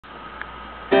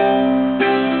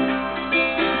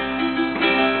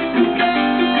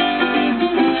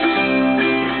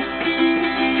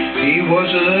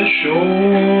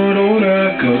short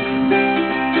order cook,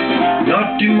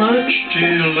 not too much to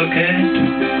look at.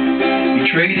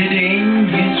 He traded in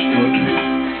his foot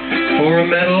for a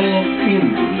medal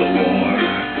in the war.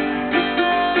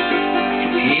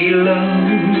 He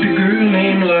loved a girl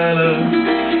named Lila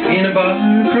in a bar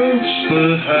across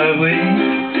the highway,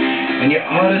 and you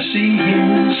ought to see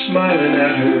him smiling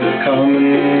at her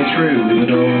coming through the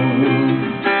door.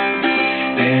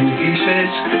 And he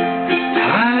says,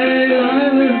 "Hi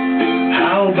Lila,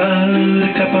 how about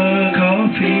a cup of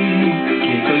coffee?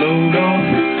 Take a load off,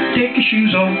 take your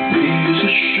shoes off, here's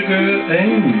the sugar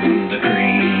and the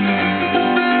cream.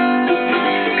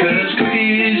 'Cause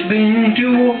Cookie's been to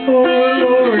war,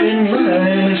 Lord, and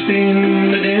Lila's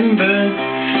been to Denver,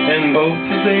 and both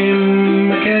of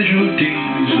them are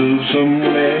casualties of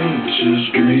someone else's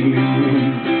dream."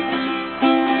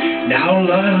 Now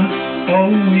Lila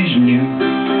always knew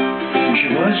she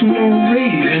was no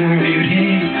raving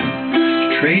beauty.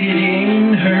 She traded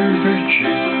in her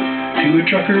virtue to a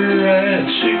trucker at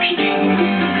 16.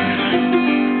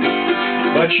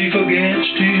 But she forgets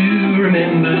to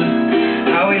remember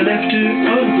how he left her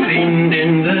off in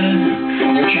Denver,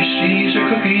 when she sees her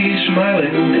Cookie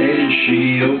smiling as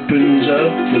she opens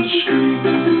up the screw.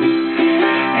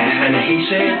 And he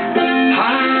said,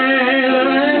 "Hi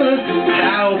Lila,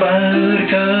 how about a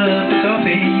cup of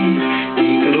coffee?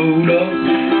 Take a load off,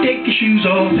 take your shoes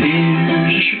off,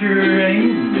 here's the sugar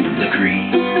and the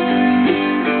cream.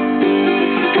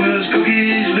 'Cause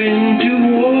Cookie's been to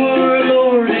war,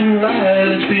 Lord, and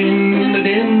Lila's been to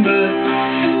Denver,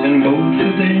 and both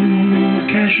of them are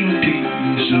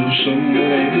casualties of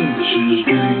someone else's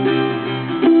dream."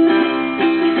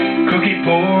 Cookie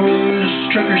pours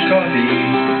trucker's coffee,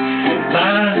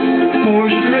 Lila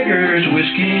pours the rigger's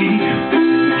whiskey.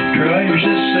 Drivers,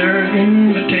 this their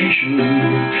invitation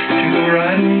to go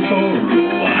riding for a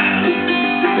while.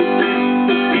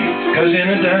 'Cause in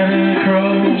a diner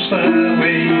across the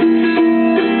highway,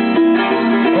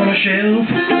 on a shelf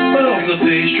above the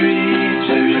pastries,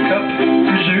 there's a cup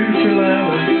reserved for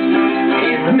Lila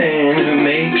and the man who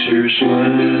makes her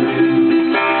smile.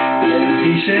 And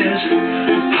he says,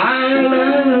 "Hi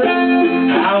Lila,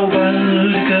 how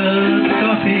about a cup of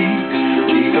coffee?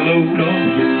 Take a load off,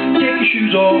 take your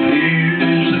shoes off,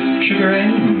 here's the sugar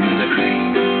and the cream."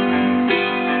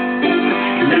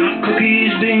 Now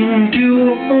Cookie's been to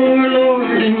war,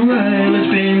 Lord, and Lila's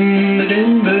been to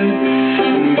Denver,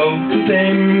 and both of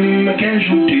them are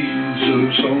casualties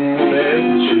of someone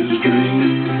else's dream.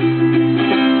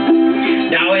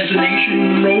 Now as the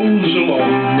nation rolls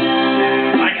along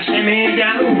like a semi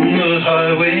down the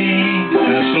highway,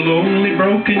 past the lonely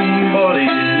broken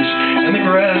bodies and the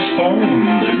grass on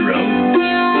the road,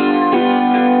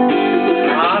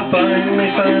 I finally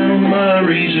found my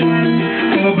reason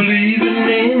for believing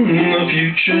in the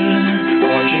future,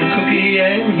 watching Cookie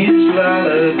and his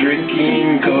Lila drinking